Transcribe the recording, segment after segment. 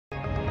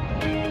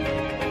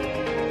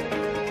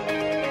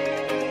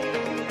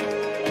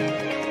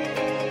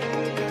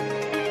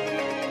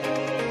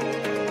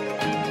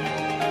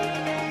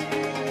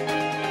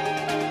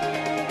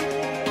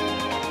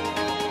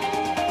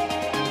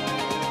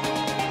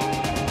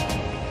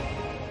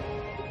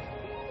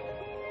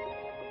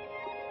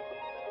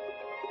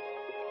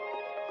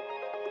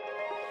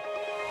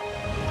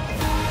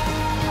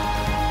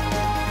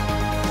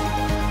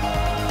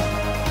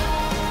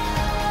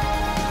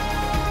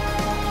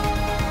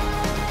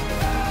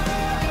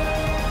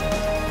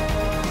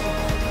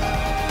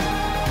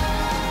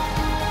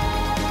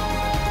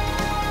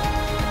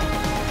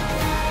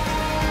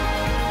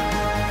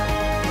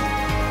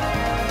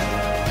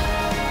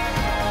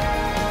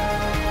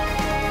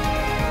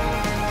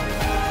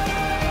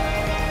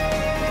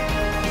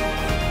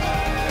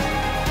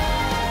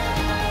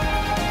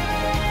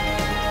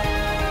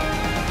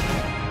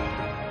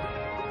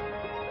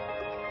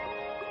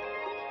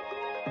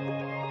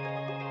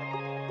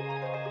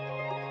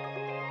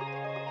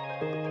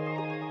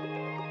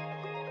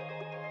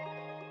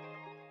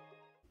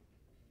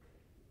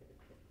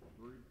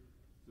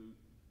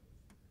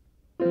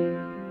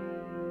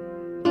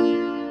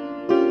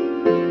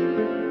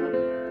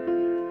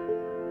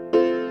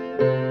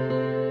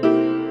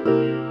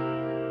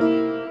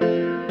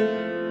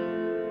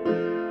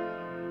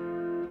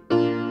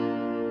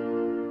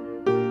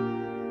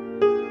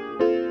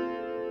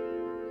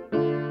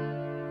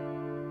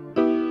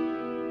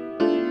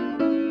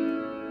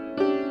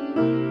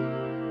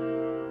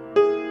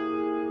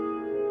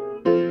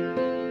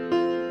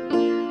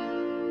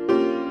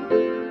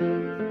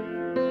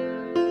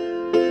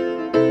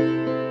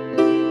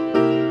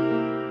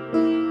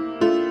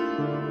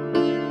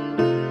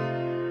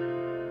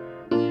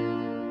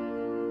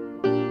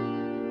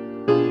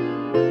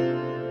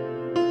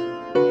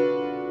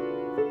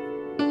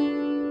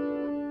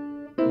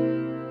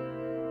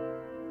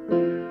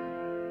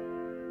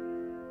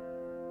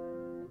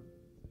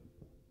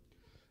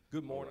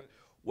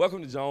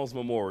Welcome to Jones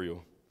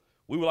Memorial.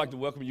 We would like to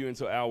welcome you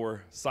into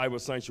our cyber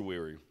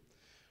sanctuary.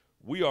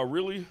 We are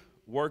really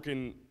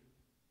working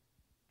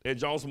at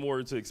Jones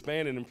Memorial to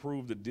expand and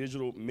improve the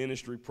digital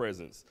ministry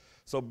presence.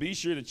 So be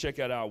sure to check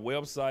out our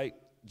website,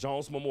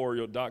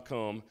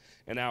 jonesmemorial.com,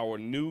 and our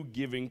new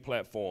giving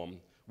platform,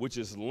 which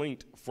is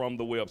linked from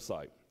the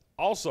website.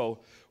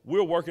 Also,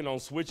 we're working on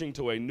switching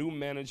to a new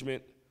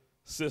management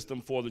system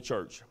for the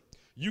church.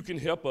 You can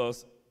help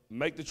us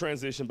make the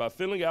transition by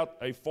filling out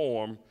a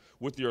form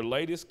with your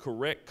latest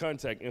correct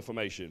contact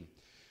information.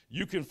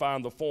 You can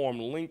find the form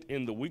linked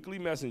in the weekly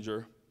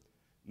messenger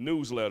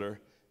newsletter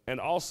and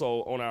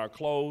also on our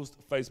closed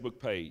Facebook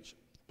page.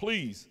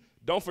 Please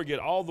don't forget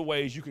all the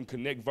ways you can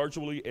connect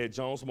virtually at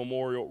Jones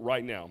Memorial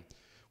right now.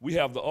 We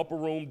have the Upper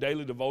Room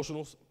Daily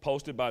Devotionals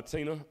posted by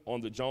Tina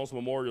on the Jones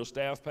Memorial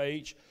staff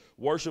page,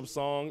 worship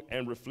song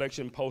and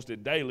reflection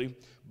posted daily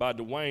by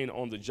Dwayne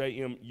on the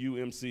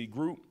JMUMC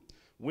group,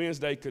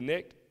 Wednesday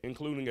Connect,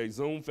 including a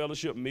Zoom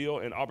fellowship meal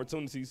and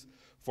opportunities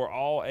for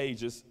all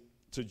ages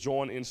to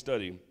join in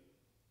study,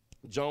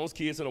 Jones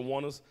Kids and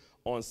Awanas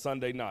on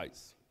Sunday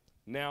nights.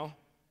 Now,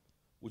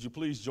 would you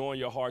please join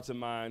your hearts and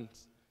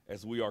minds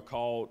as we are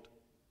called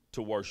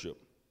to worship.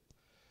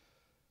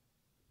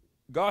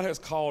 God has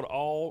called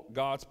all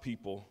God's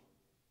people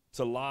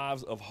to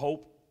lives of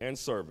hope and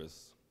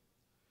service.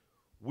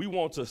 We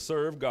want to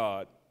serve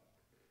God,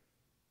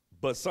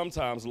 but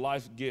sometimes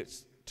life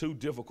gets too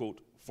difficult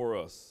for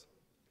us.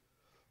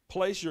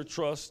 Place your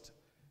trust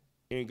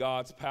in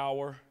God's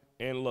power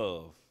and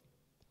love.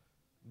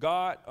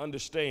 God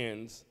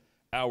understands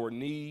our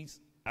needs,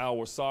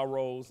 our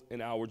sorrows,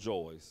 and our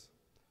joys.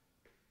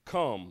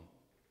 Come,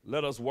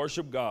 let us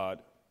worship God,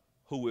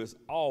 who is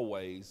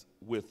always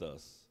with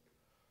us.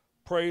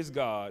 Praise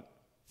God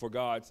for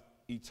God's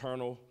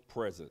eternal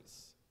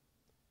presence.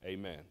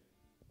 Amen.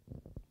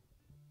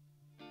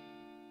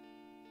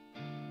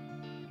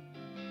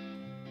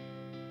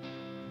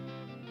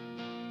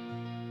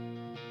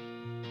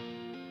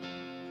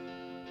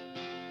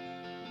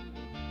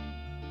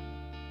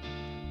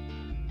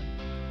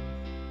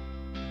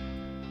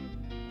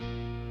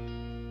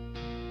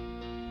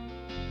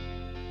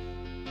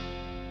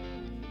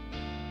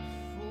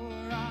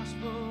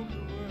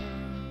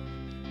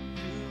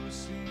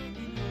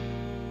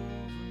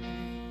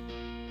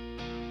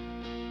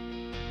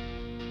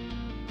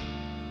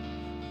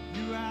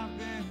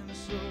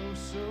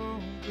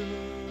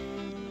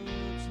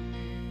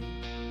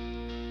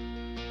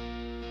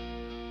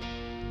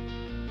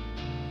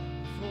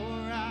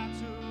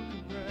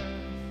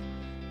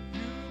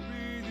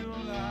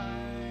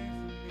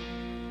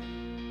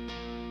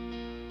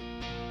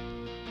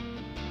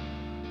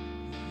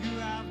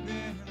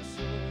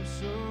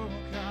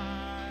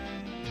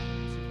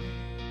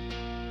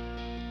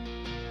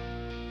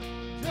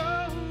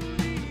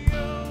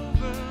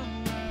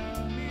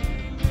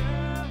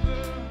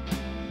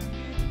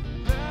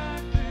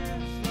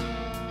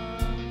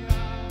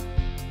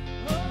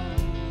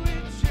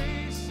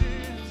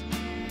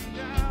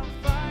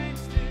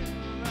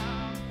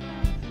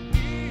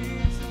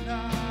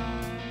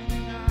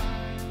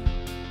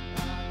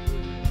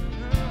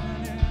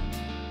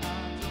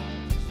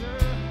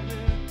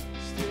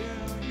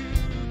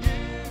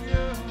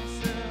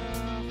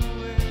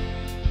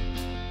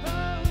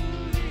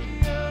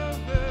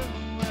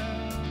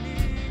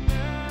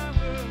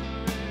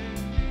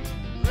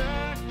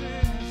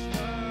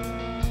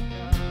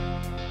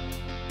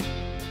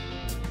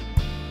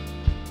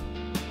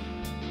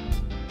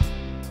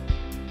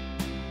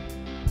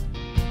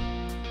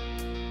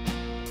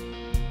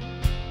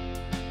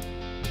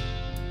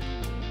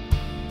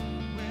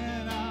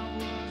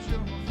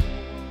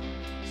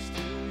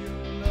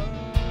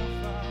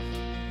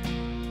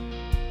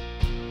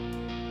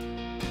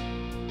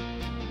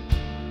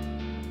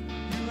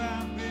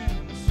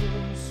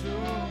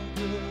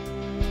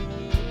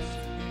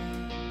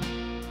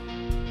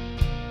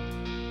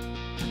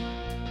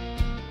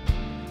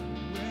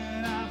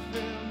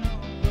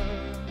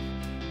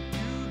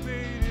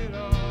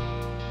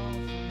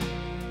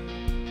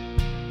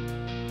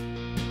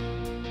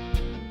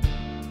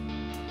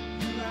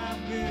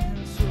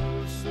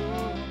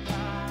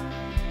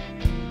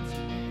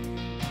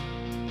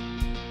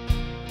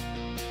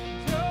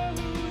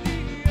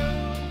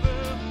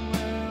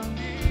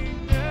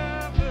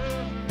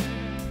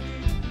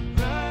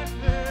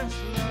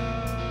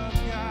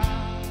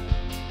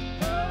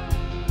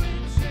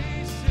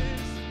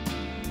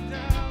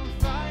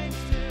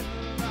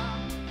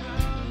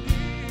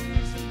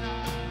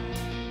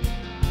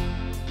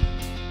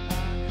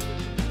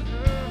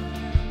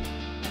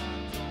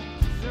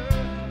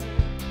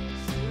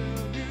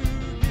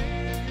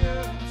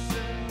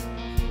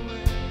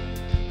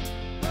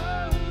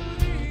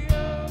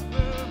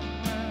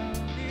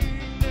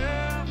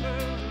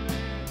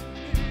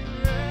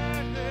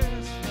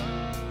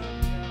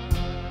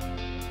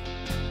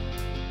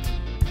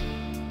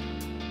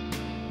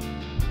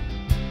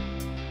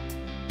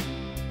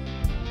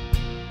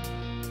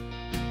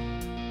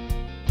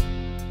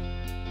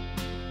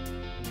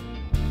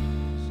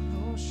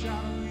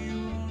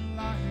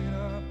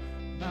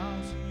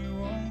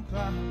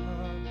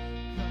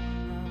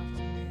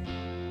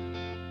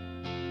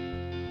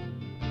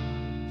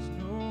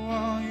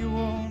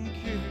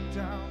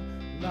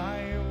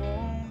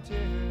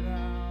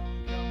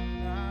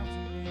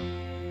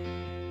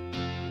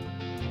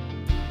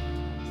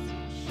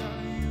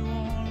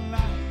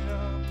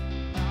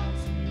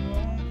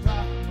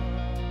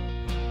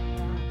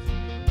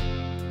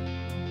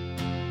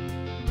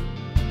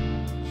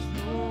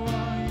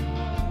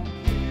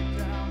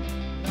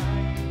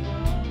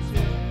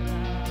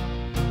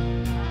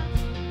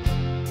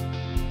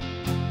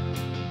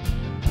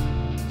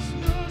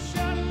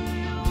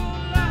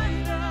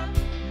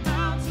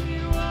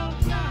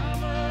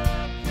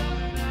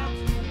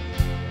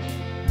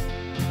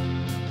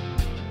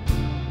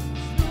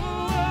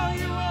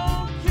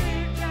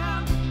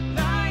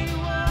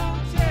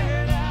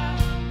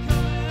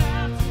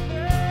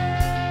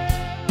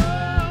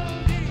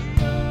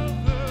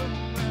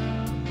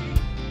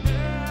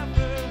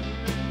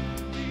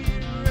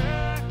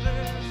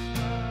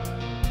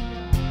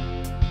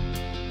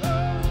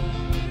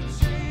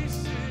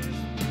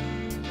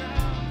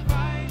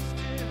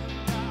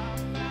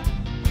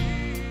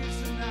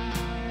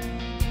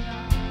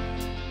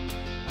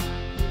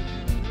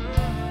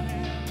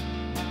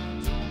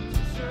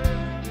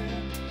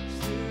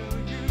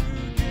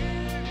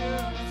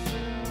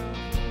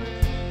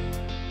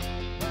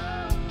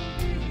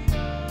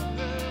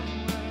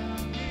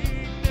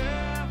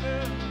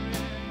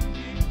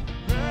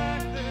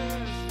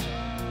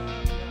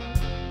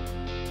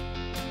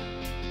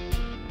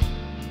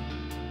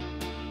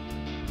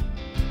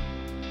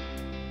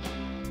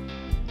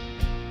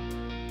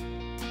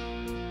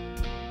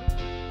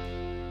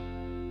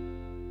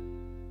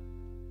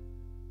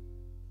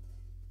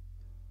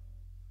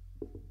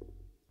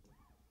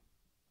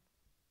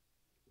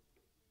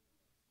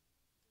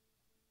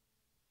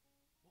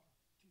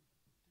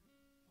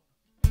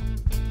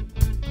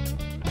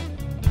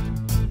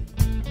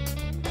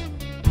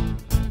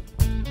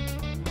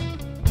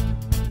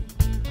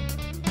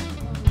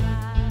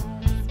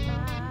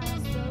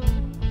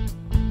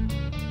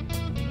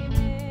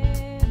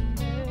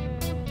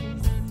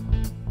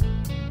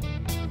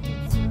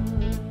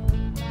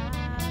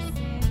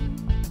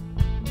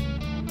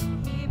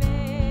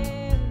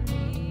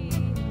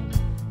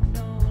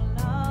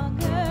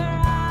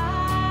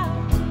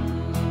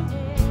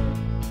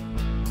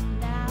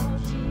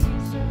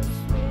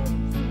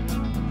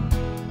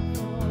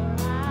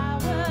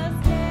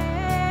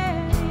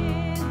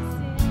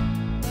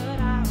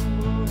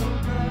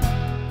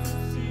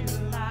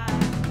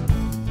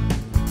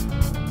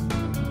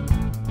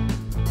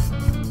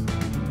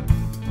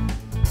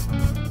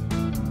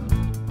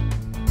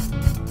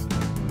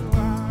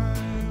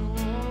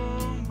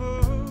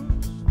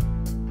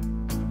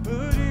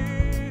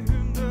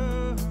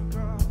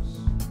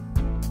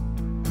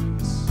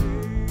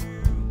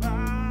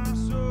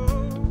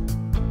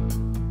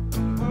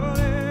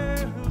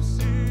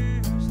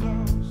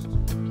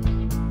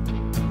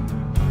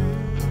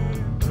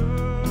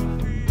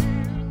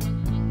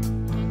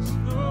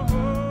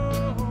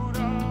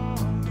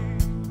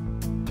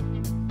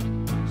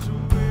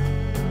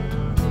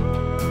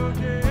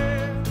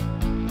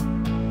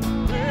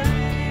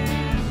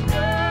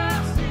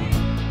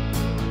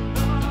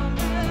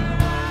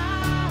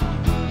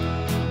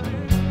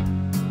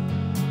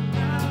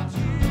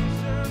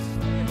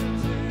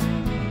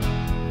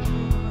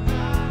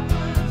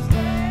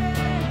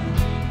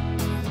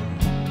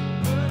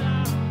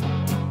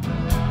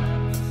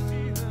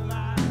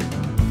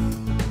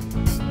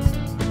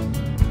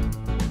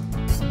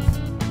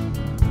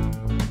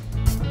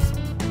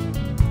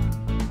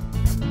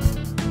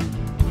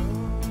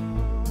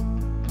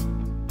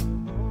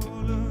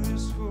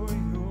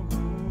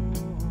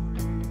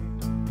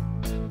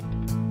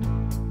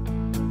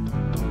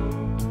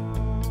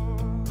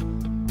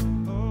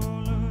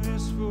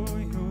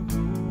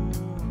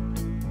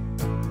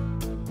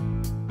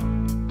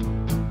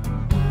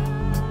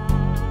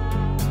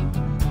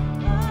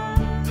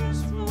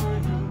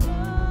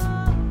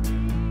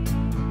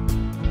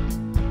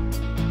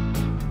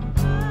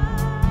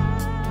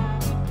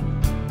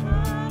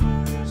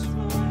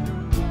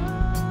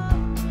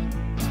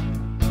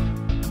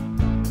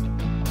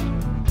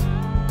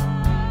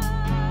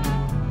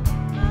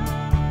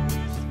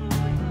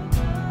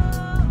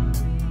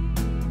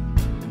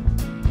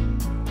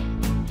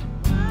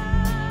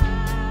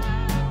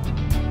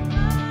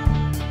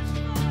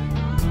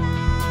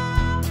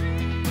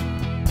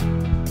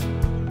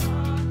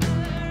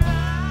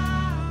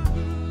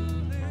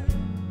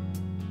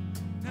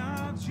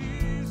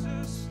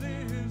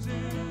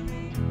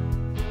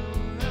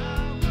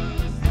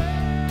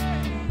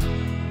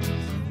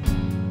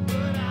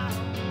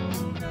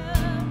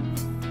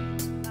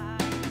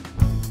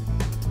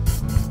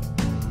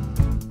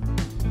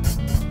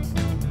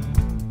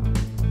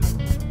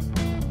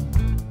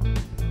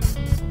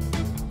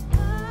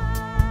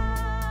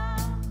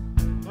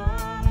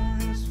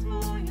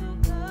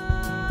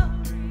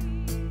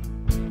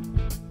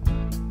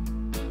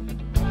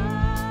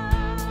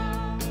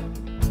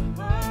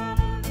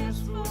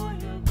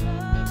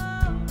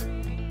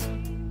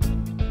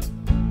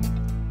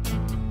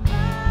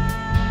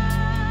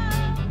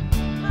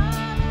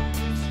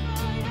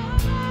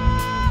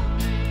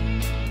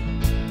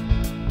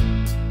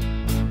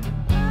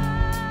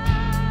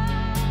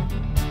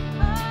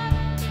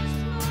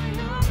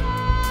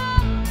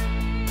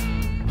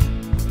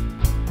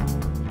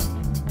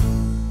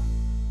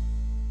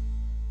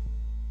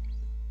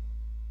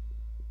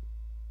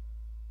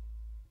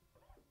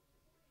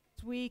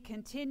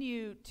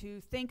 continue to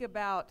think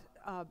about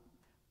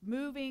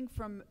moving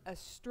from a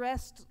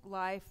stressed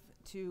life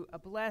to a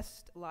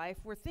blessed life,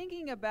 we're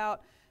thinking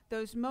about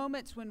those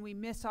moments when we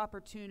miss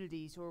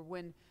opportunities or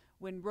when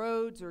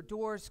roads or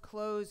doors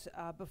close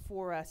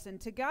before us. And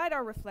to guide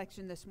our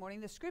reflection this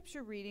morning, the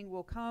scripture reading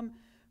will come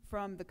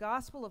from the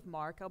Gospel of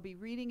Mark. I'll be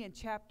reading in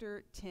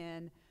chapter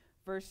 10,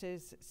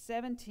 verses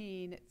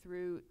 17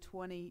 through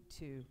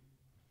 22.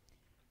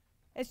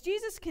 As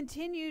Jesus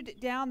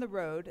continued down the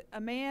road, a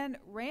man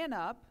ran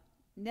up,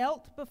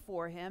 knelt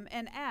before him,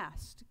 and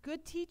asked,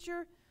 "Good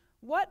teacher,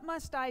 what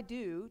must I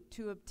do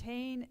to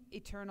obtain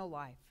eternal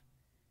life?"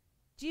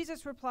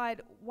 Jesus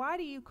replied, "Why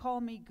do you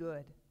call me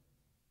good?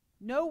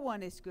 No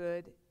one is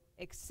good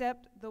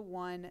except the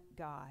one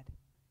God.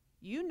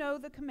 You know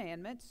the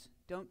commandments: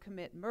 don't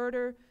commit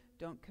murder,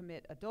 don't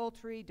commit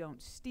adultery,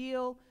 don't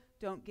steal,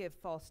 don't give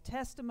false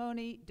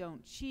testimony,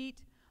 don't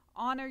cheat,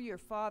 honor your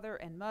father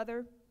and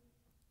mother."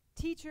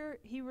 "Teacher,"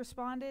 he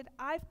responded,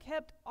 "I've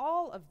kept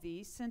all of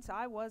these since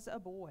I was a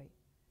boy."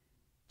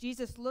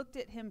 Jesus looked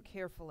at him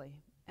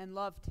carefully and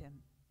loved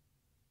him.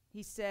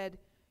 He said,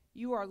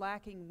 "You are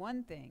lacking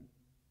one thing.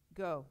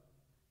 Go,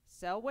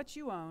 sell what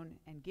you own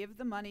and give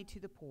the money to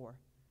the poor.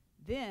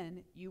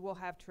 Then you will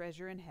have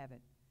treasure in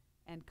heaven.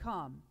 And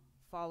come,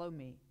 follow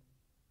me."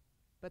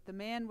 But the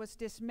man was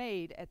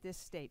dismayed at this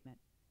statement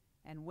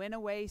and went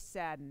away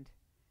saddened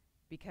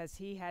because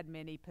he had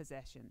many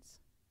possessions.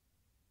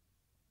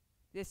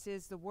 This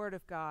is the word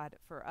of God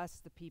for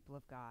us, the people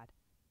of God.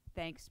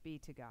 Thanks be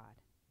to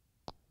God.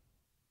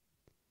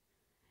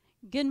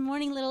 Good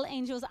morning, little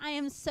angels. I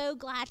am so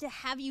glad to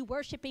have you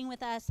worshiping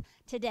with us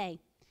today.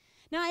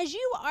 Now, as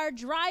you are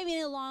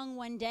driving along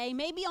one day,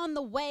 maybe on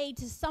the way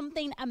to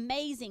something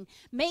amazing,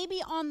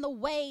 maybe on the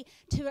way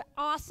to an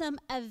awesome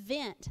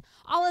event,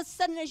 all of a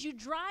sudden as you're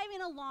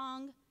driving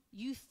along,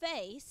 you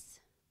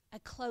face a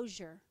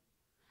closure.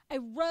 A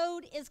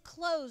road is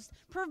closed,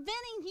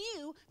 preventing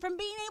you from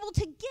being able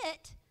to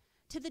get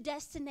to the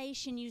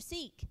destination you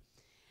seek.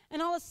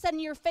 And all of a sudden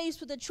you're faced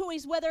with a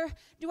choice: whether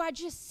do I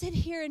just sit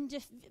here and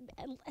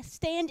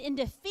stand in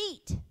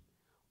defeat,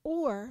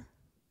 or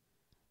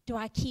do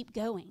I keep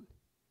going?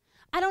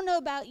 I don't know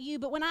about you,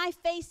 but when I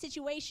face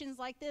situations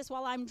like this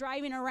while I'm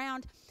driving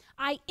around,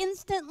 I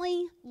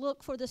instantly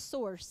look for the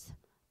source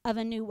of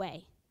a new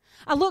way.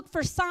 I look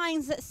for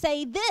signs that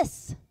say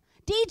this,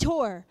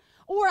 detour,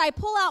 or I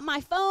pull out my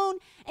phone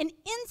and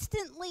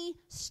instantly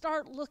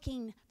start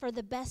looking for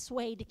the best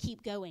way to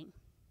keep going.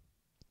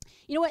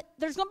 You know what?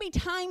 There's going to be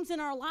times in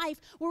our life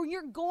where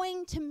you're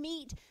going to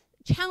meet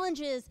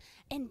challenges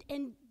and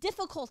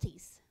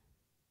difficulties.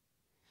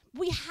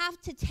 We have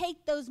to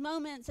take those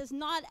moments as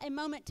not a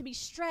moment to be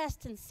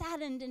stressed and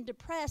saddened and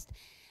depressed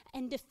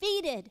and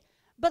defeated,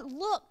 but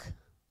look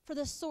for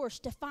the source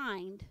to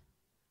find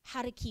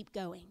how to keep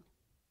going.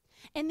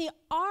 And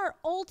our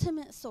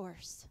ultimate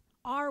source,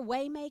 our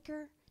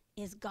waymaker,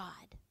 is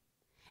God.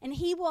 And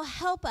he will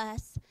help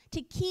us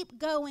to keep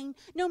going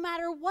no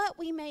matter what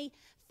we may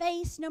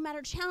face, no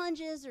matter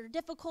challenges or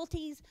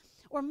difficulties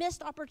or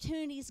missed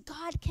opportunities.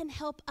 God can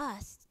help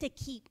us to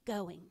keep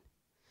going.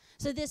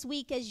 So this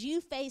week, as you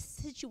face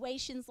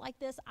situations like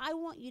this, I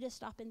want you to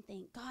stop and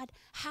think, God,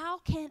 how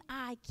can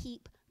I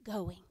keep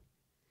going?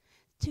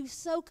 To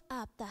soak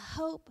up the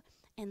hope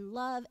and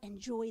love and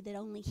joy that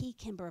only he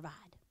can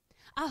provide.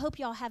 I hope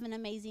y'all have an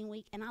amazing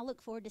week, and I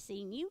look forward to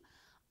seeing you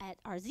at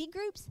our Z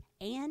groups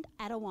and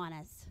at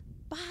Awana's.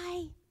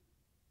 Bye.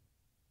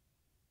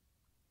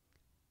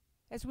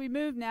 As we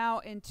move now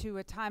into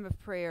a time of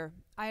prayer,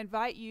 I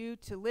invite you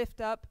to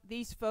lift up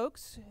these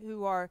folks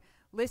who are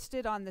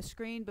listed on the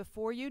screen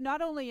before you,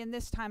 not only in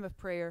this time of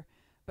prayer,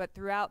 but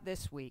throughout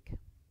this week.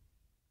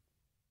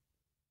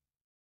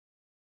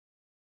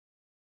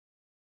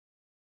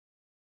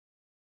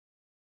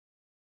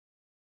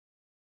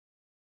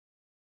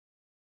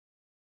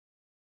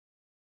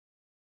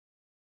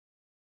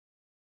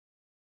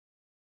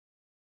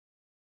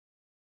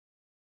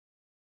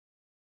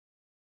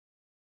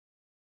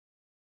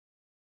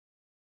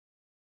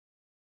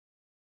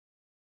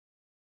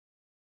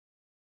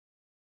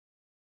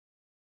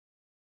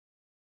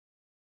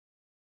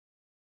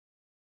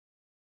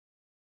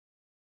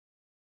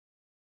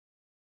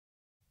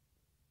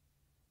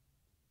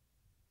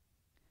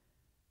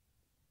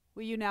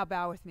 Will you now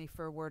bow with me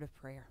for a word of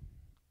prayer?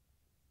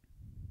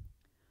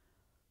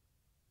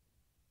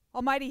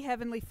 Almighty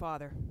Heavenly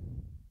Father,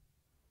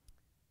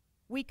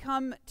 we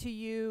come to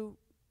you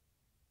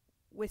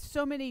with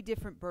so many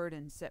different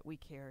burdens that we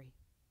carry.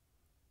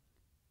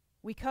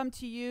 We come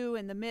to you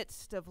in the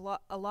midst of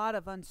a lot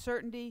of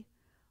uncertainty,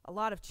 a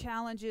lot of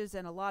challenges,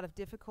 and a lot of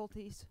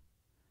difficulties.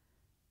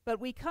 But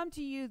we come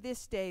to you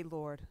this day,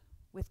 Lord,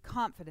 with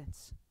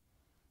confidence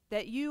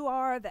that you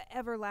are the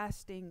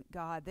everlasting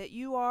God, that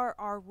you are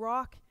our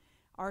rock,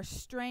 our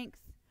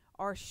strength,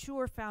 our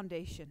sure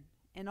foundation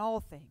in all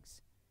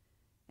things.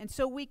 And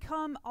so we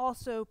come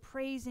also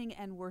praising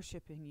and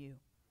worshiping you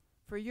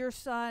for your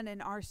Son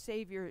and our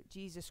Savior,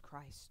 Jesus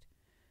Christ,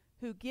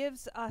 who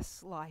gives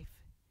us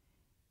life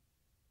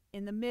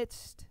in the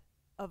midst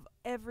of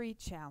every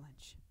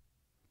challenge.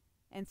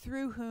 and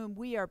through whom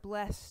we are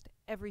blessed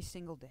every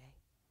single day.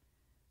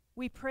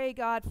 We pray,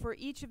 God, for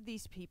each of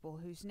these people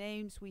whose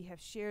names we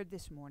have shared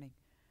this morning,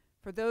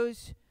 for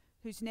those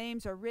whose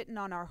names are written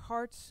on our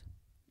hearts,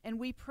 and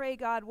we pray,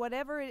 God,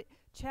 whatever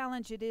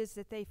challenge it is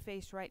that they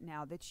face right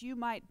now, that you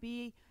might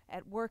be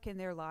at work in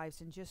their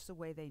lives in just the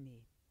way they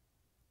need.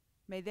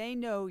 May they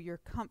know your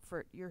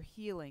comfort, your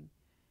healing,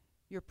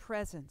 your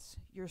presence,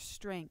 your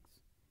strength,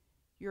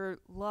 your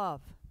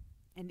love,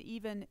 and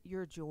even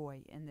your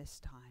joy in this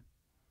time.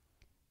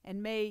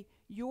 And may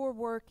your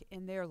work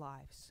in their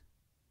lives,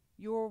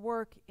 your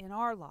work in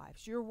our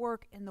lives, your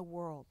work in the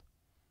world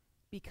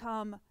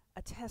become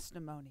a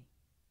testimony,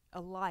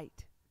 a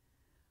light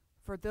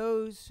for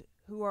those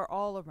who are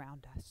all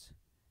around us,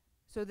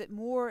 so that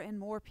more and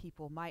more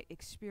people might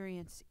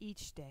experience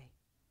each day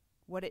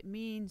what it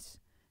means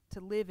to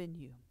live in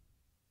you,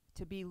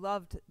 to be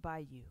loved by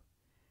you,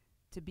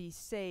 to be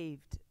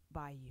saved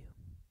by you.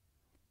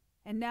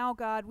 And now,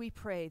 God, we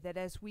pray that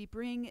as we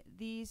bring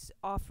these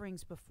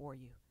offerings before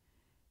you,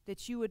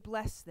 that you would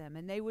bless them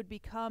and they would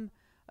become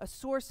a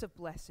source of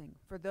blessing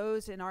for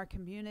those in our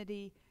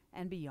community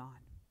and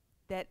beyond,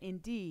 that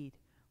indeed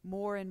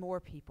more and more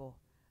people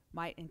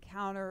might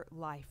encounter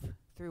life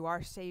through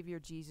our Savior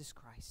Jesus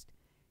Christ.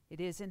 It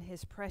is in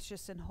his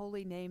precious and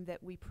holy name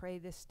that we pray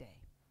this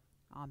day.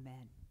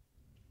 Amen.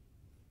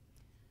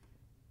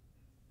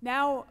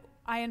 Now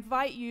I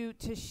invite you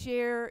to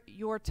share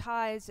your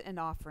tithes and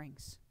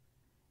offerings.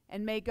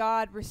 And may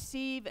God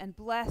receive and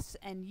bless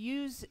and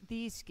use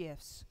these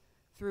gifts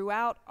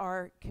throughout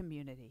our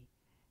community.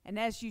 And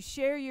as you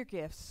share your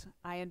gifts,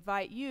 I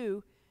invite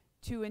you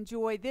to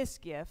enjoy this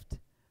gift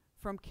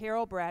from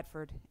Carol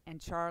Bradford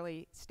and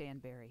Charlie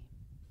Stanberry.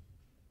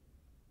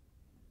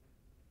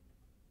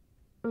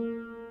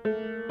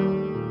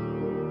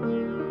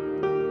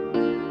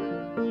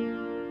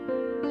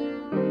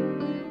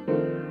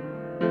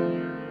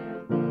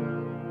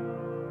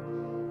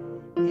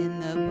 In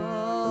the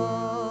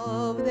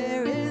bulb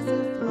there is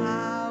a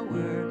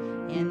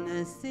flower, in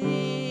the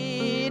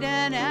seed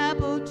an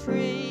apple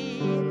tree,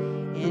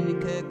 in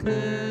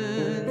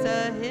cocoons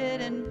a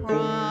hidden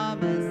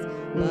promise,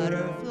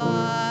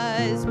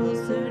 butterflies will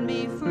soon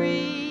be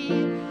free.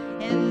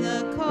 In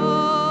the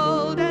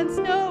cold and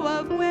snow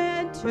of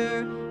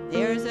winter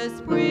there's a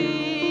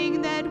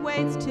spring that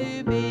waits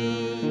to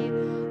be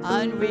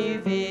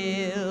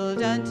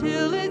unrevealed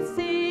until its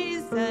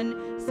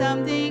season,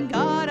 something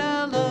God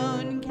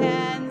alone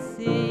can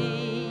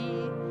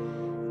see.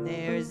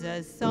 There's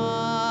a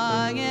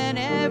song in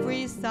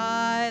every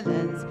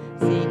silence,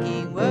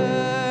 seeking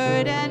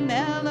word and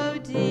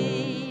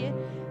melody.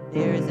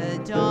 There's a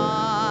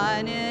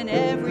dawn in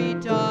every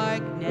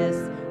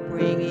darkness,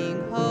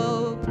 bringing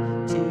hope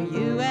to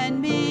you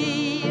and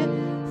me.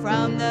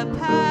 From the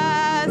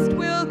past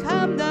will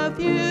come the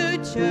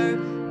future,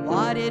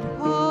 what it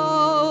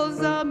holds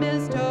a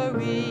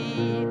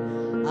mystery,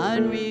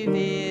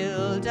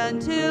 unrevealed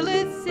until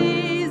its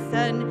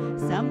season,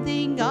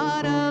 something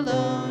God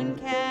alone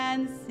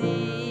can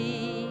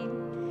see.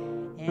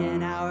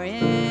 And our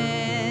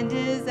end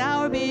is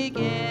our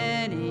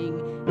beginning,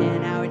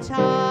 and our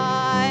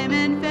time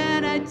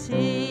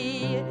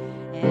infinity.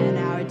 In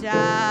our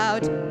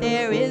doubt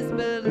there is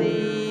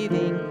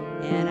believing,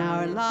 in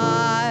our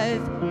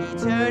life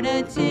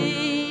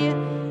eternity.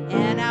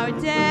 In our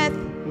death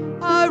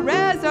a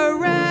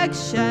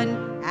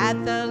resurrection,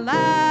 at the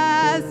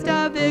last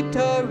a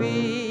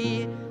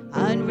victory,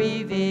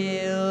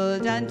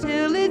 unrevealed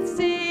until its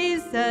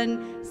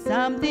season,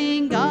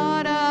 something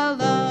God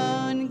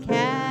alone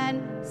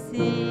can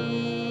see.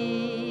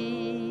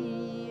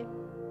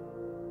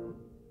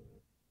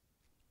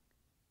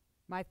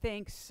 My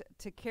thanks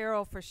to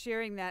Carol for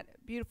sharing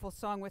that beautiful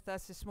song with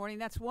us this morning.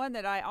 That's one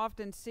that I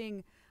often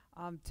sing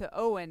to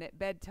Owen at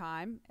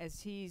bedtime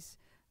as he's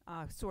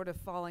sort of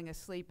falling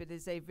asleep. It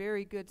is a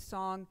very good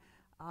song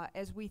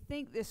as we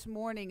think this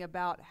morning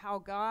about how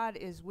God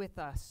is with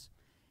us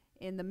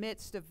in the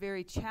midst of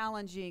very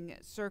challenging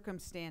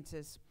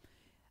circumstances.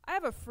 I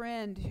have a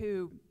friend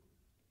who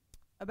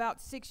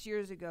about 6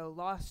 years ago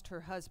lost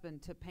her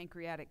husband to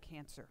pancreatic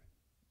cancer.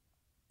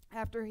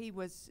 After he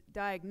was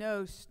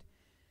diagnosed,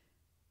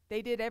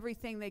 they did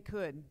everything they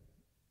could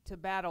to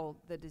battle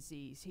the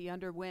disease. He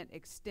underwent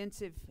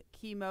extensive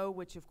chemo,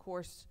 which of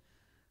course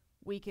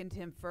weakened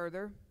him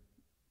further.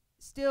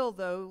 Still,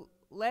 though,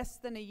 less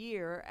than a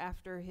year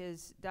after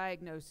his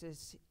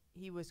diagnosis,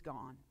 he was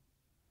gone.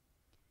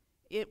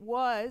 It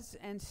was,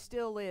 and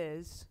still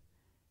is,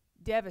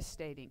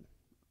 devastating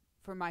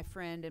for my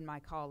friend and my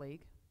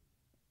colleague.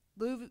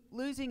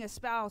 Losing a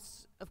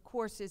spouse, of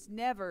course, is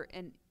never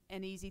an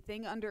easy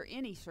thing under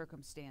any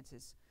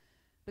circumstances.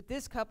 But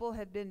this couple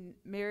had been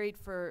married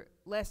for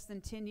less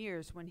than 10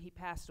 years when he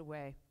passed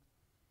away.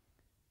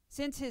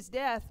 Since his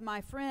death,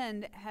 my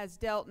friend has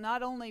dealt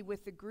not only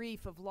with the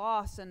grief of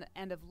loss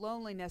and of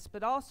loneliness,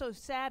 but also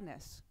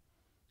sadness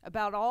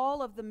about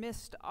all of the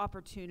missed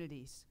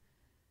opportunities,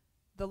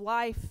 the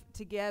life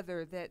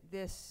together that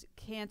this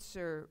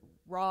cancer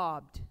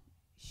robbed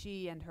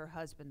she and her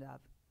husband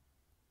of.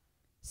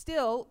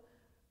 Still,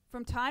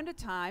 From time to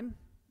time,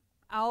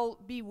 I'll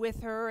be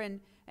with her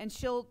and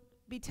she'll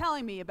be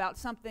telling me about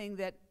something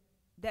that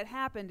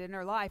happened in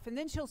her life. And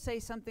then she'll say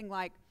something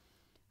like,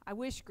 I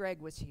wish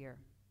Greg was here.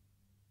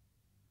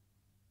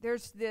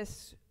 There's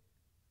this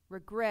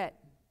regret,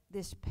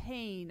 this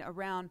pain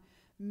around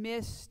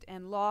missed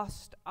and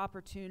lost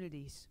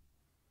opportunities.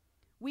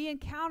 We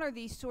encounter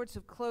these sorts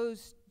of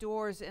closed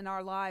doors in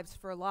our lives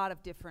for a lot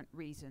of different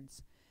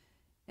reasons.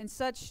 And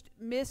such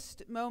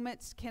missed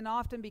moments can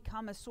often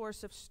become a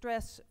source of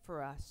stress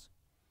for us.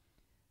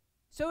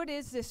 So it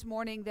is this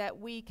morning that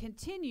we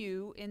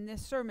continue in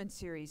this sermon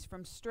series,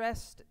 From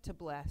Stressed to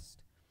Blessed.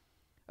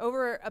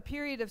 Over a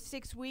period of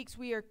 6 weeks,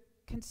 we are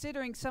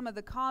considering some of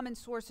the common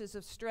sources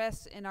of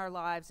stress in our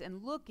lives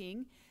and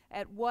looking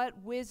at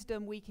what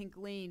wisdom we can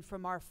glean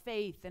from our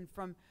faith and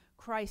from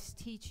Christ's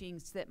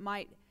teachings that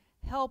might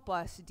help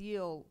us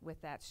deal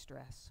with that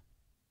stress.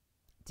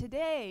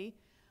 Today,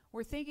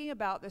 we're thinking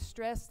about the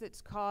stress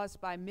that's caused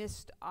by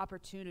missed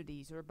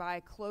opportunities or by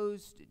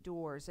closed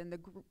doors and the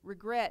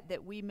regret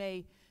that we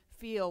may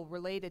feel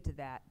related to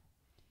that.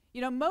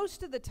 You know,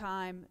 most of the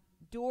time,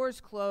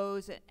 doors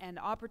close and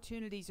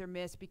opportunities are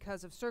missed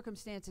because of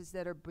circumstances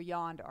that are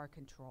beyond our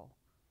control.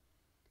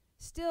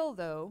 Still,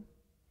 though,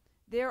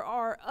 there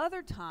are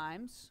other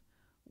times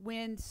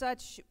when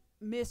such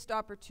missed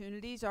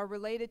opportunities are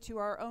related to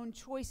our own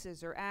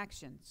choices or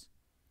actions.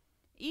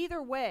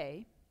 Either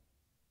way,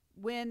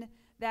 when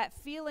that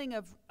feeling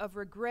of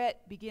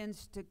regret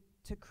begins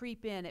to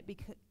creep in,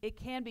 it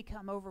can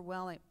become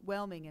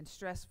overwhelming and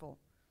stressful.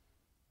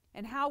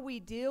 And how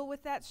we deal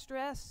with that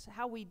stress,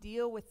 how we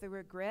deal with the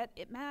regret,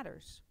 it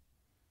matters.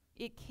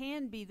 It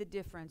can be the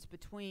difference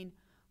between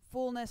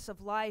fullness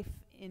of life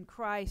in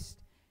Christ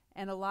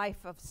and a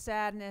life of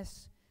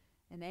sadness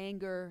and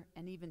anger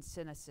and even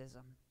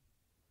cynicism.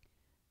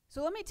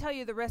 So let me tell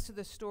you the rest of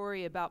the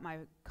story about my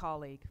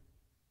colleague.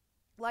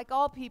 Like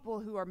all people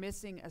who are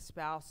missing a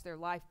spouse, their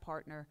life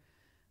partner,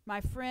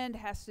 my friend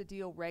has to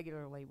deal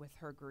regularly with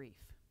her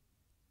grief.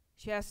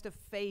 She has to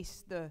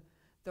face the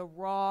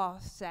raw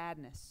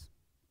sadness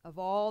of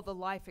all the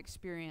life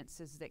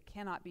experiences that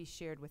cannot be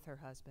shared with her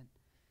husband.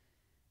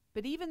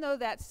 But even though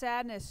that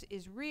sadness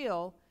is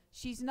real,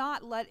 she's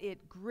not let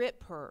it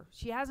grip her.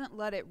 She hasn't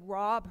let it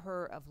rob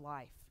her of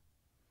life.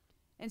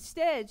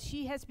 Instead,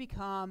 she has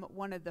become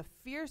one of the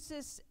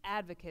fiercest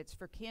advocates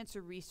for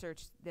cancer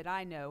research that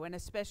I know, and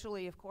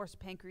especially, of course,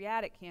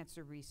 pancreatic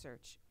cancer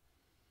research.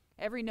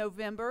 Every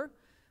November,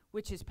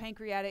 which is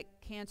Pancreatic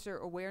Cancer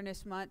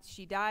Awareness Month,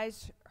 she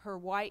dyes her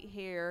white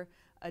hair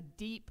a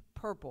deep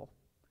purple,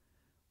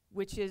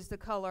 which is the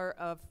color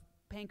of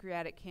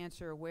pancreatic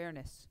cancer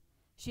awareness.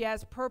 She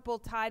has purple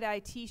tie-dye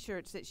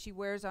t-shirts that she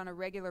wears on a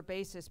regular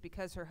basis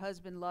because her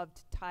husband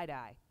loved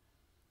tie-dye.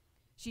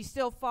 She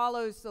still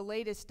follows the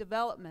latest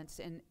developments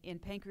in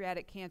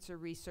pancreatic cancer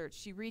research.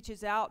 She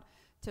reaches out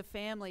to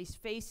families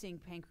facing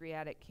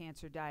pancreatic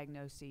cancer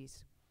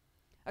diagnoses.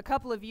 A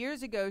couple of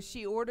years ago,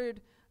 she ordered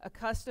a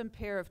custom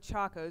pair of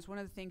Chacos. One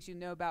of the things you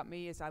know about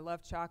me is I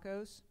love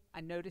Chacos.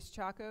 I noticed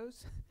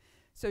Chacos.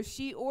 So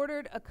she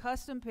ordered a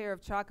custom pair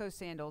of Chaco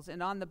sandals,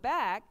 and on the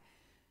back,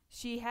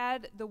 she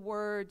had the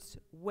words,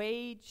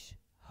 "Wage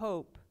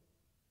Hope,"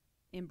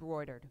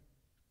 embroidered.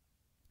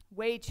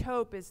 Wage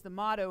Hope is the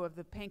motto of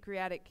the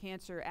Pancreatic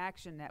Cancer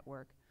Action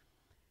Network.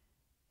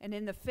 And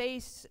in the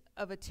face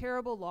of a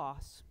terrible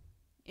loss,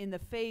 in the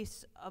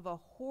face of a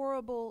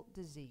horrible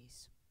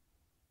disease,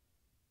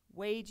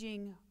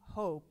 waging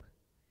hope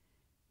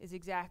is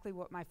exactly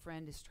what my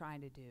friend is trying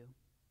to do.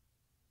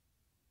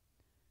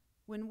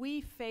 When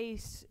we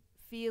face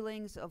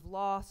feelings of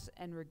loss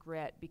and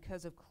regret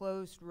because of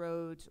closed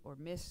roads or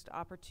missed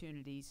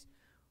opportunities,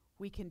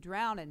 we can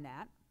drown in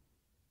that,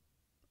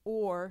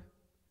 or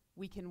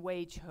we can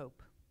wage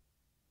hope.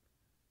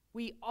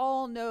 We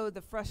all know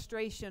the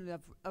frustration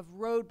of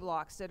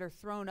roadblocks that are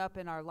thrown up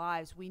in our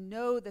lives. We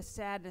know the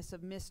sadness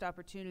of missed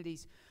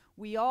opportunities.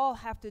 We all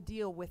have to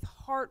deal with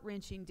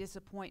heart-wrenching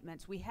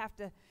disappointments. We have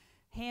to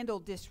handle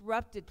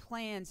disrupted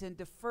plans and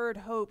deferred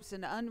hopes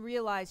and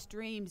unrealized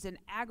dreams and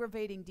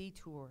aggravating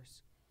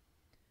detours.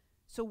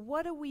 So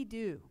what do we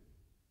do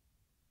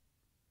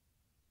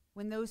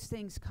when those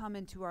things come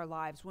into our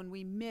lives, when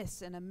we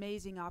miss an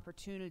amazing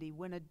opportunity,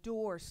 when a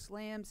door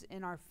slams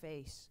in our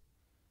face?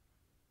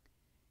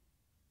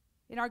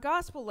 In our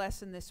gospel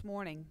lesson this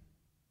morning,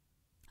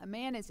 a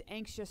man is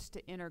anxious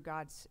to enter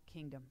God's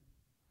kingdom.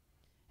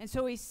 And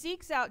so he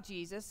seeks out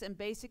Jesus and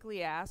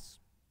basically asks,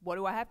 "What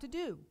do I have to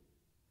do?"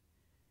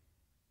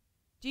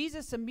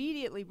 Jesus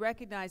immediately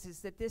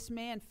recognizes that this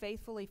man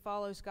faithfully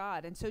follows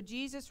God. And so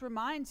Jesus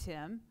reminds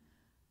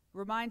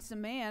the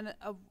man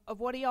of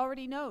what he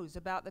already knows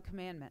about the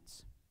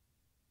commandments.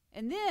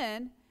 And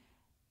then,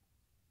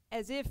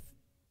 as if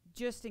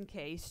just in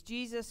case,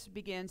 Jesus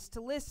begins to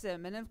list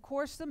them. And of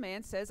course the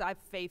man says, "I've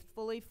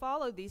faithfully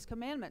followed these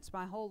commandments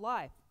my whole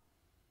life."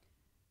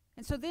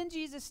 And so then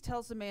Jesus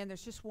tells the man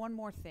there's just one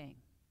more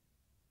thing.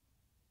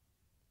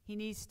 He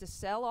needs to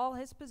sell all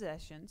his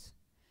possessions,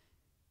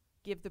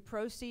 give the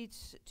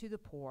proceeds to the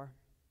poor,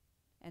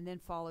 and then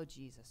follow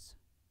Jesus.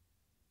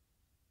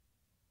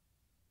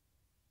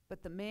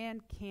 but the man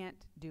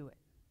can't do it.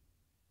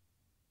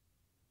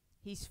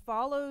 He's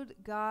followed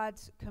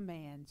God's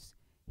commands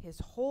his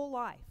whole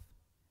life,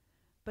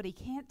 but he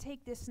can't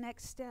take this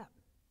next step.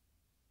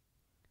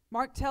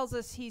 Mark tells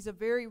us he's a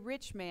very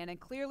rich man, and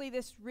clearly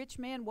this rich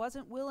man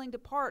wasn't willing to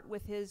part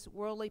with his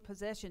worldly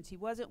possessions. He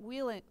wasn't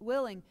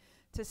willing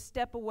to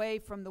step away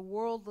from the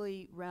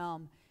worldly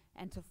realm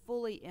and to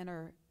fully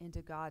enter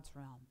into God's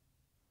realm.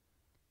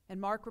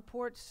 And Mark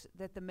reports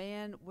that the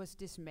man was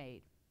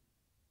dismayed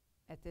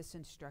at this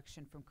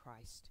instruction from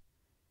Christ,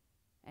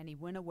 and he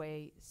went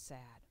away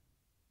sad.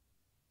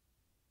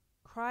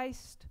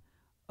 Christ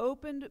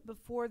opened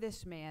before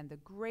this man the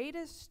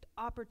greatest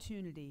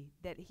opportunity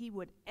that he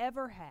would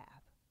ever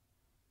have,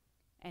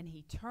 and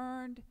he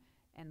turned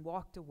and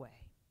walked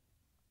away.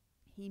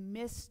 He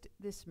missed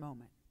this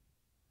moment,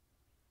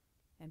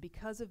 and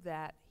because of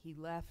that, he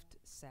left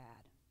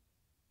sad.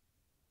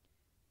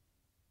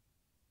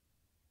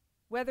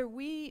 Whether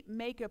we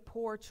make a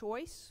poor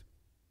choice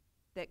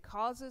that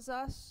causes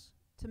us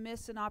to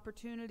miss an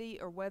opportunity,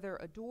 or whether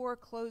a door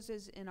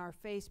closes in our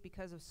face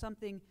because of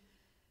something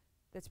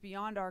that's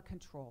beyond our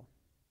control,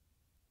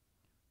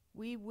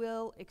 we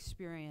will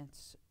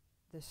experience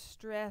the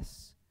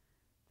stress,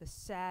 the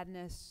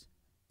sadness,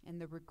 and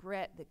the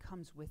regret that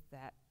comes with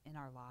that in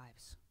our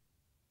lives.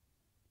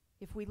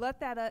 If we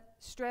let that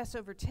stress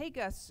overtake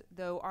us,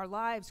 though, our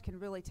lives can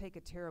really take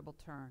a terrible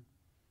turn.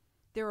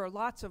 There are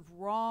lots of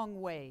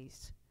wrong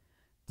ways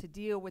to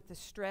deal with the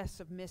stress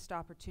of missed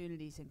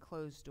opportunities and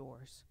closed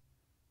doors.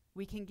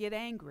 We can get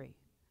angry,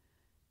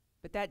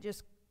 but that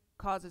just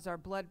causes our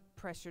blood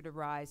pressure to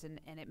rise, and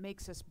it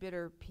makes us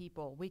bitter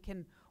people. We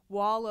can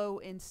wallow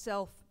in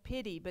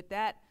self-pity, but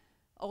that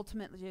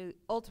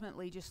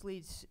ultimately just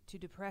leads to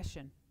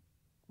depression.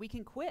 We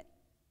can quit.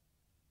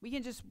 We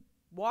can just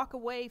walk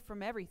away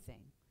from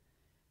everything.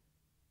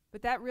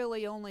 But that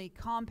really only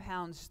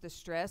compounds the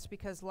stress,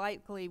 because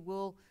likely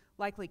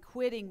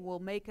quitting will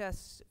make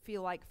us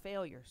feel like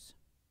failures.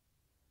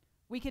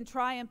 We can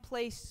try and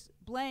place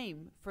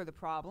blame for the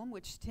problem,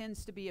 which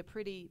tends to be a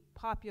pretty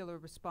popular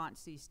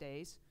response these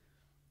days.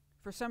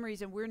 For some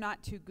reason, we're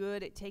not too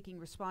good at taking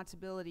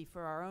responsibility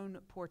for our own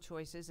poor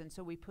choices, and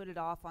so we put it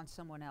off on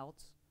someone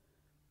else.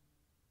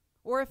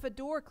 Or if a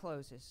door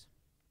closes,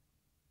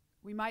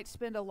 we might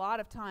spend a lot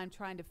of time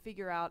trying to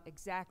figure out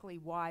exactly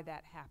why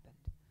that happened.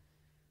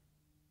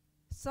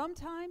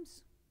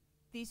 Sometimes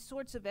these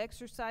sorts of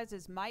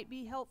exercises might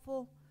be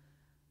helpful,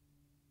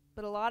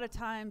 but a lot of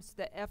times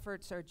the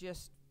efforts are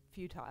just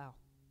futile.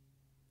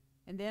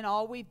 And then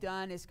all we've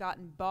done is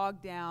gotten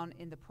bogged down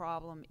in the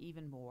problem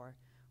even more,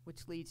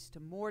 which leads to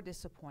more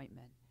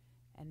disappointment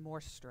and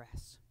more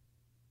stress.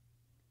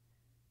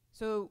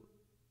 So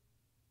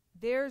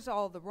there's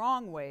all the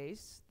wrong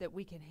ways that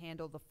we can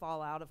handle the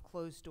fallout of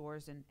closed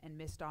doors and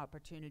missed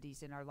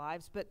opportunities in our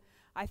lives, but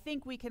I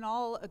think we can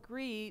all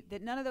agree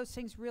that none of those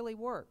things really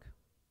work.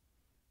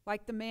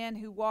 Like the man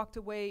who walked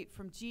away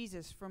from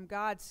Jesus, from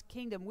God's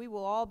kingdom, we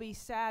will all be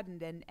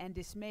saddened and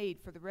dismayed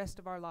for the rest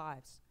of our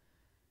lives.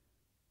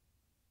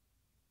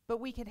 But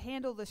we can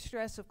handle the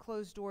stress of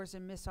closed doors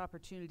and missed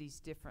opportunities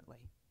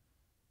differently.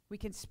 We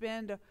can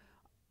spend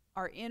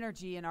our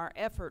energy and our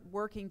effort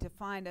working to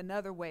find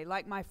another way.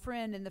 Like my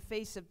friend, in the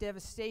face of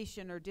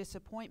devastation or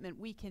disappointment,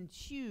 we can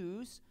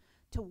choose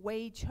to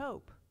wage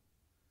hope.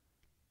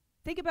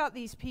 Think about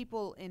these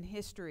people in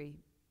history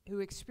who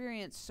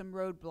experienced some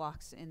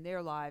roadblocks in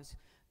their lives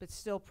but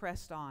still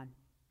pressed on.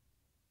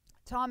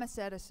 Thomas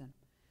Edison.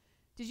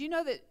 Did you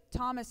know that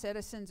Thomas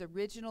Edison's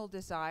original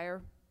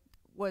desire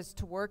was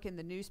to work in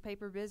the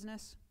newspaper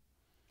business?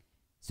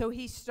 So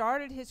he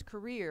started his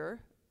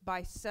career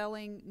by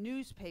selling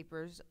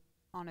newspapers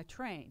on a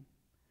train.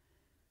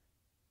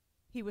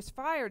 He was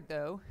fired,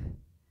 though,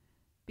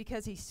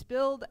 because he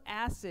spilled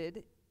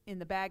acid in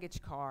the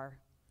baggage car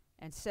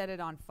and set it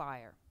on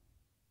fire.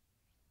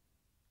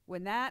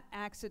 When that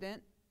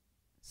accident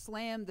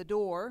slammed the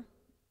door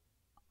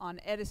on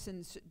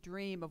Edison's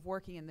dream of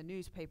working in the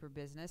newspaper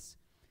business,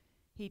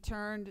 he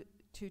turned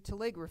to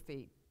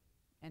telegraphy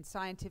and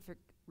scientific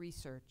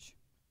research.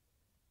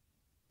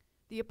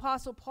 The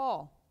Apostle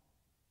Paul,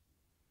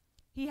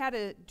 he had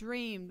a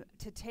dream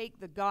to take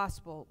the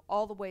gospel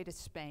all the way to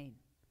Spain,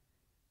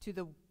 to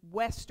the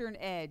western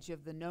edge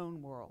of the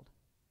known world.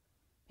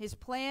 His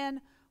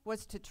plan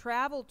was to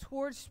travel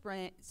towards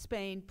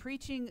Spain,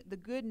 preaching the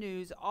good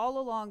news all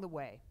along the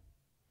way.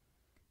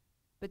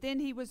 But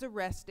then he was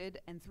arrested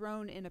and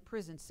thrown in a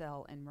prison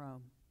cell in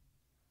Rome.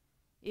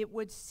 It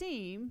would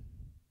seem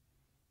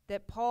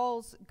that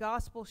Paul's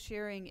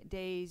gospel-sharing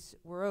days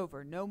were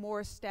over. No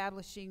more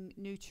establishing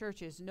new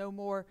churches, no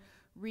more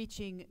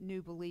reaching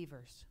new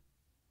believers.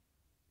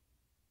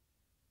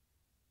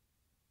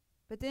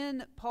 But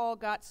then Paul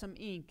got some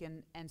ink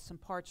and some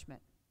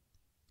parchment,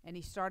 and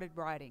he started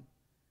writing.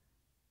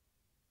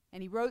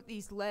 And he wrote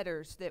these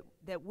letters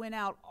that went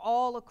out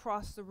all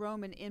across the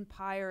Roman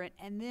Empire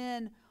and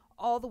then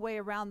all the way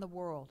around the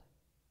world.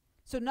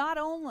 So not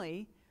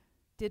only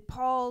did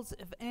Paul's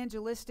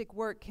evangelistic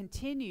work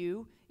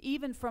continue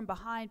even from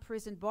behind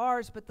prison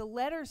bars, but the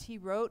letters he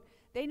wrote,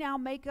 they now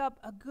make up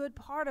a good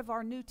part of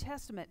our New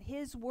Testament.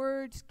 His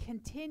words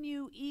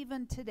continue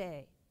even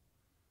today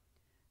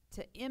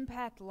to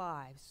impact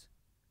lives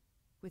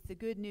with the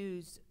good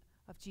news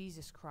of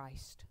Jesus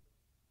Christ.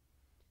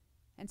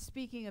 And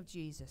speaking of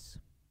Jesus,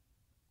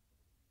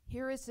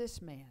 here is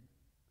this man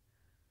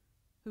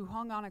who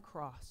hung on a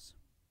cross,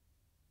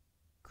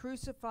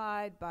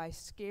 crucified by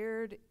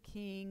scared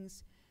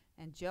kings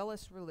and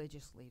jealous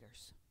religious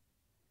leaders.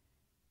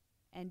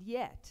 And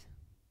yet,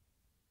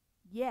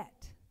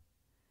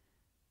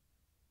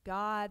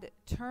 God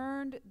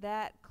turned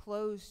that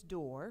closed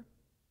door,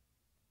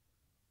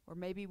 or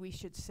maybe we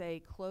should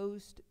say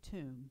closed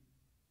tomb,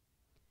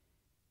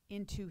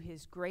 into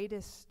his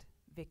greatest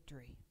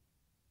victory.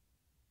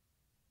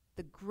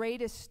 The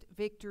greatest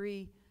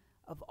victory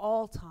of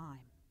all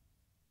time.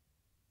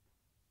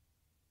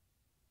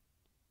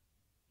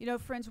 You know,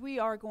 friends, we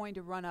are going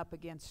to run up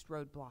against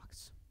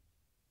roadblocks.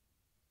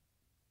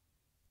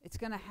 It's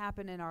going to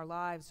happen in our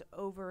lives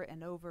over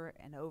and over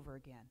and over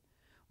again.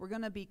 We're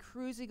going to be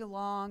cruising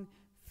along,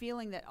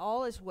 feeling that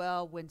all is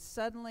well, when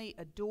suddenly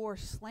a door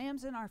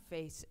slams in our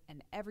face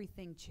and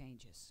everything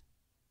changes.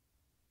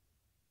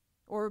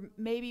 Or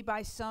maybe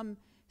by some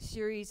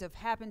series of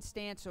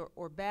happenstance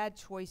or bad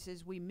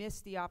choices, we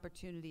miss the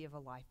opportunity of a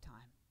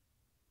lifetime.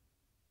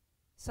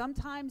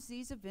 Sometimes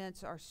these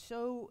events are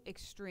so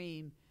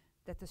extreme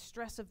that the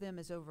stress of them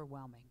is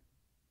overwhelming.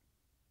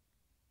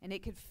 And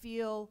it could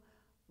feel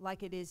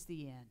like it is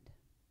the end.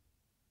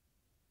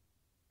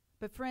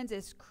 But friends,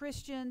 as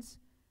Christians,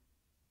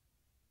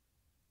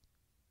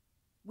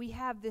 we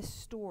have this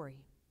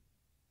story.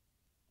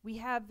 We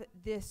have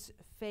this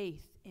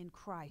faith in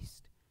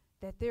Christ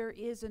that there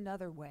is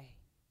another way.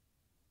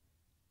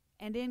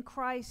 And in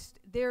Christ,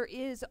 there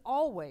is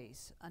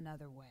always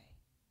another way.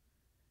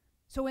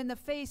 So in the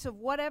face of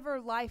whatever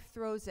life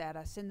throws at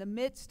us, in the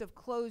midst of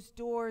closed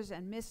doors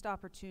and missed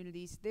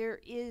opportunities,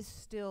 there is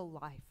still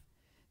life.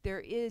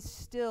 There is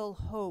still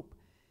hope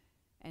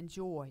and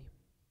joy.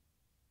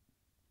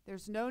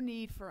 There's no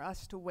need for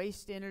us to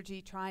waste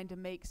energy trying to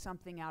make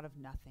something out of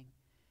nothing.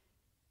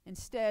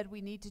 Instead,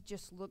 we need to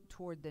just look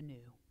toward the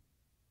new.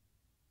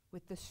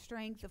 With the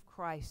strength of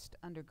Christ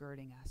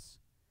undergirding us,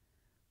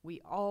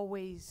 we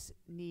always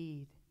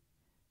need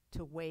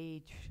to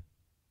wage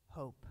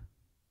hope.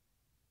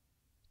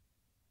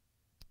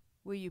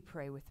 Will you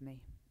pray with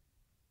me?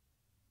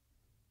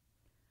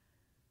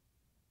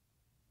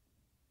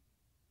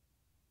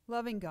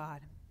 Loving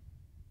God,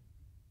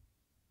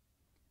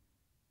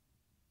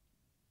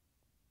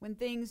 when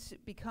things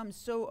become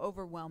so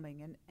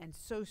overwhelming and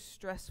so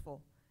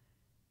stressful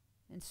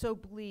and so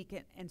bleak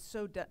and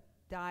so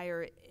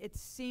dire, it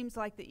seems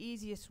like the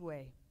easiest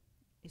way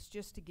is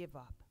just to give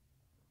up.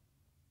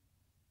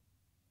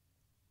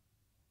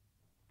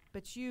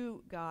 But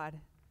you, God,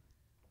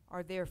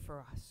 are there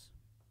for us.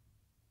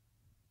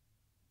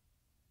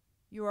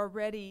 You are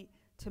ready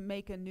to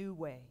make a new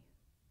way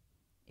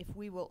if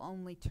we will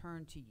only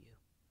turn to you.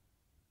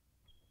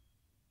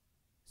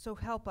 So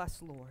help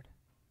us, Lord,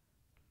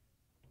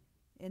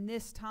 in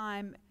this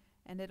time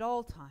and at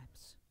all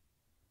times,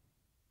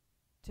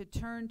 to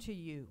turn to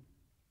you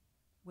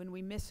when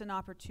we miss an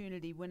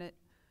opportunity,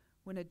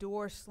 when a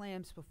door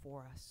slams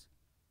before us.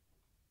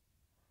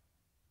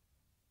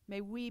 May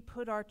we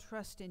put our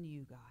trust in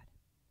you, God,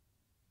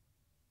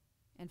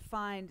 and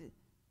find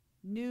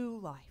new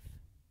life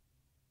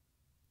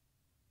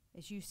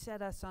as you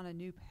set us on a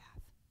new path.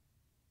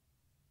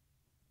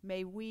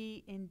 May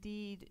we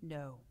indeed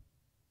know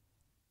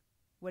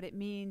what it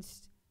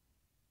means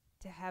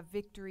to have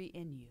victory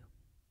in you,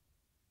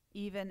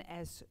 even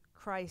as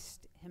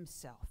Christ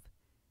himself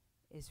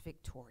is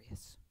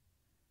victorious.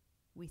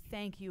 We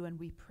thank you and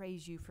we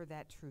praise you for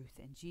that truth.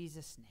 In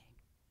Jesus' name,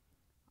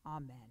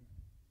 amen.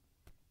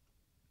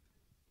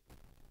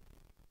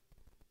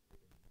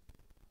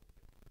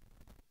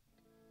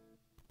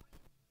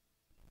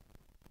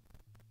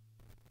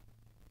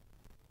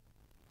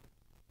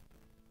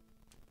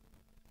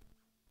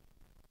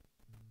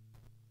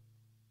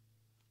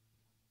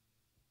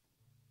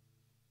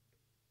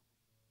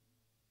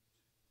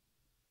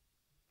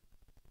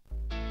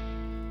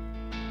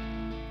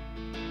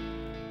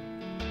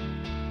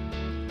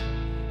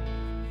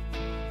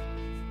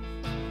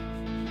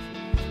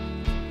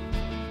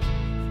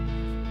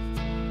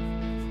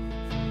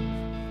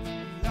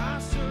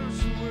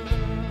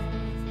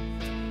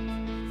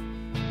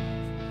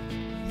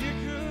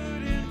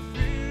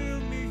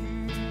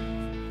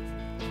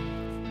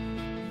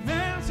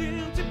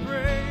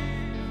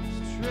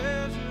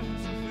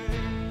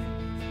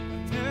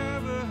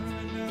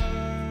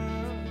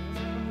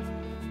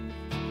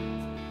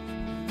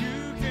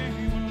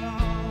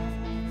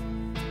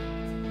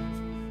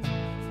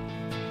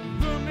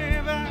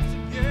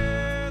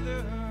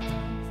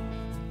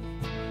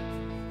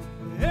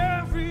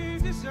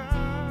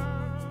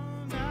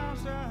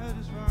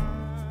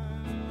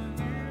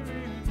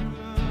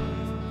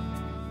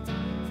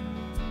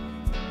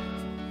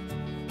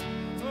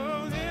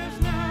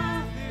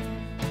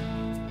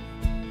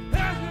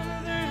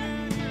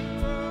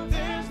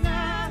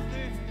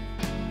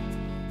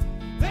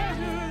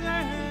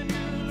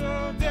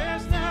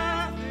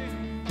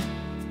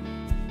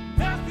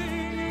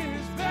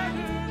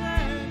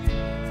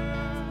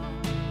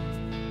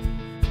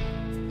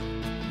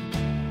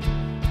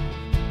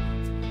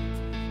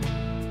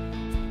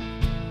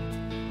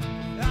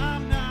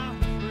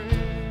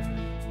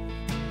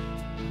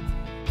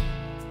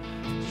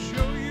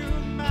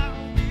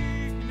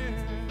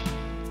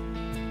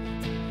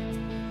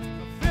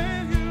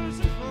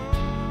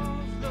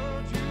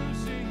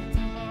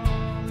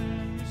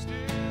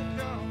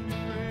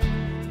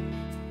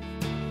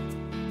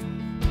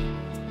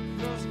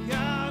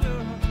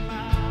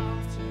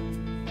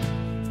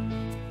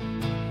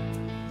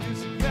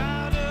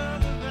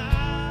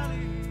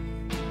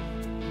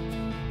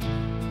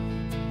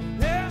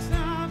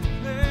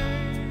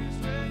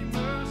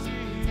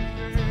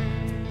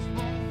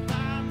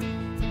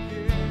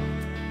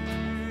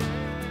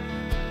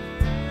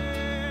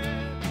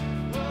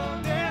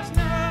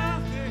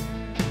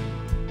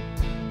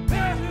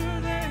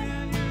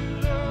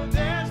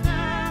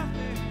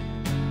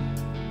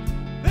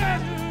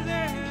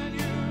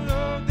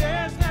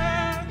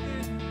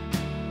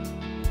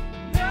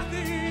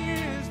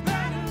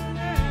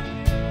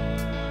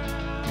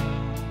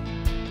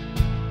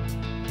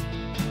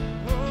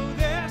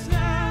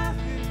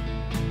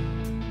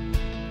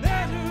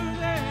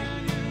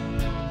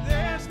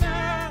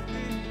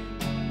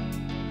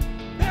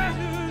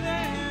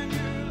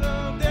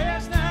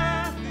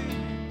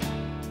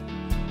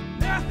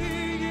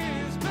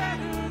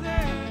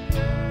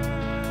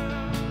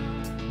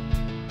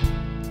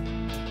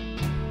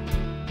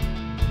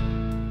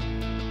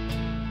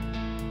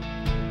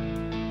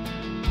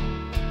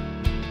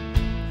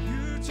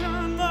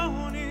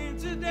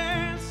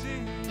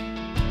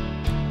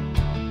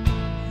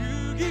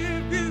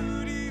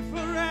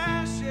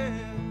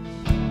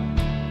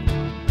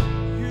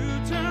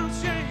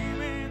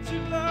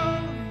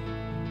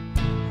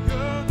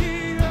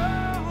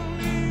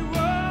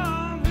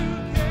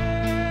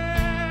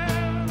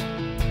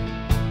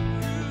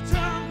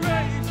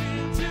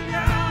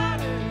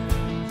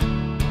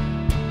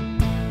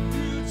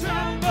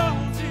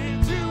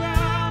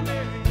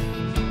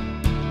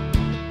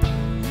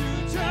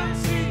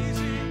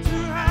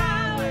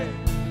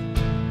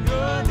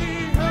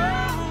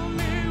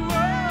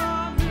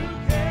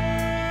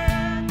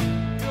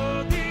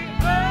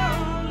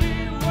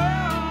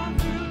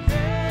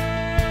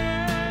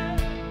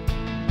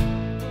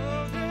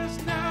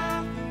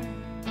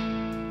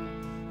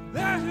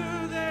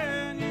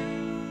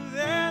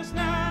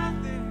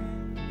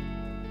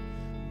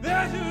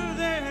 better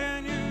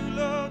than you,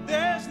 Lord.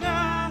 There's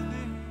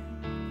nothing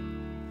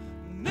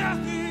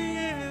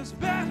is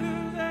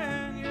better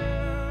than you.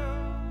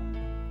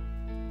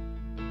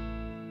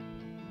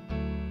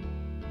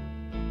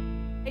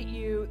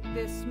 You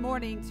this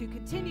morning to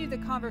continue the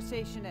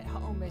conversation at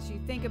home as you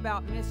think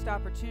about missed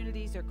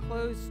opportunities or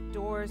closed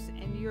doors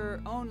in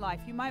your own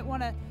life. You might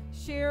want to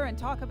share and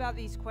talk about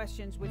these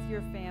questions with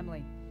your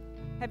family.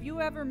 Have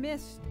you ever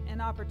missed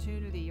an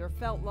opportunity or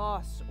felt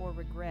loss or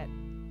regret?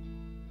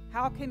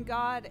 How can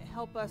God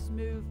help us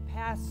move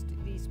past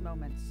these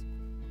moments?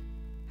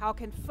 How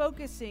can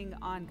focusing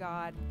on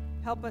God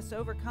help us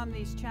overcome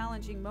these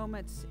challenging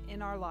moments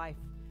in our life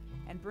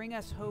and bring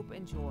us hope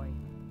and joy?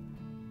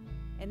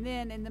 And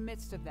then in the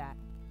midst of that,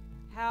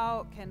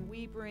 how can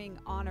we bring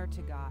honor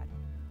to God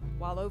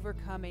while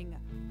overcoming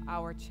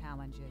our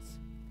challenges?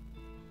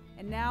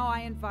 And now I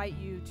invite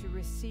you to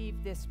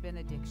receive this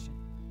benediction.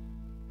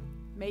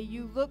 May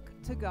you look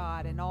to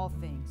God in all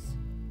things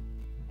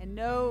and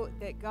know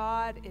that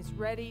God is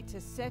ready to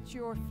set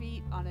your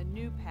feet on a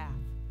new path,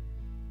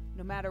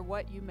 no matter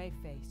what you may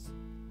face.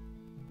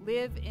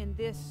 Live in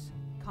this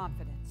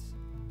confidence.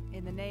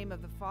 In the name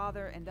of the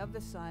Father, and of the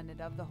Son, and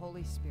of the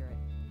Holy Spirit.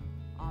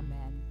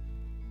 Amen.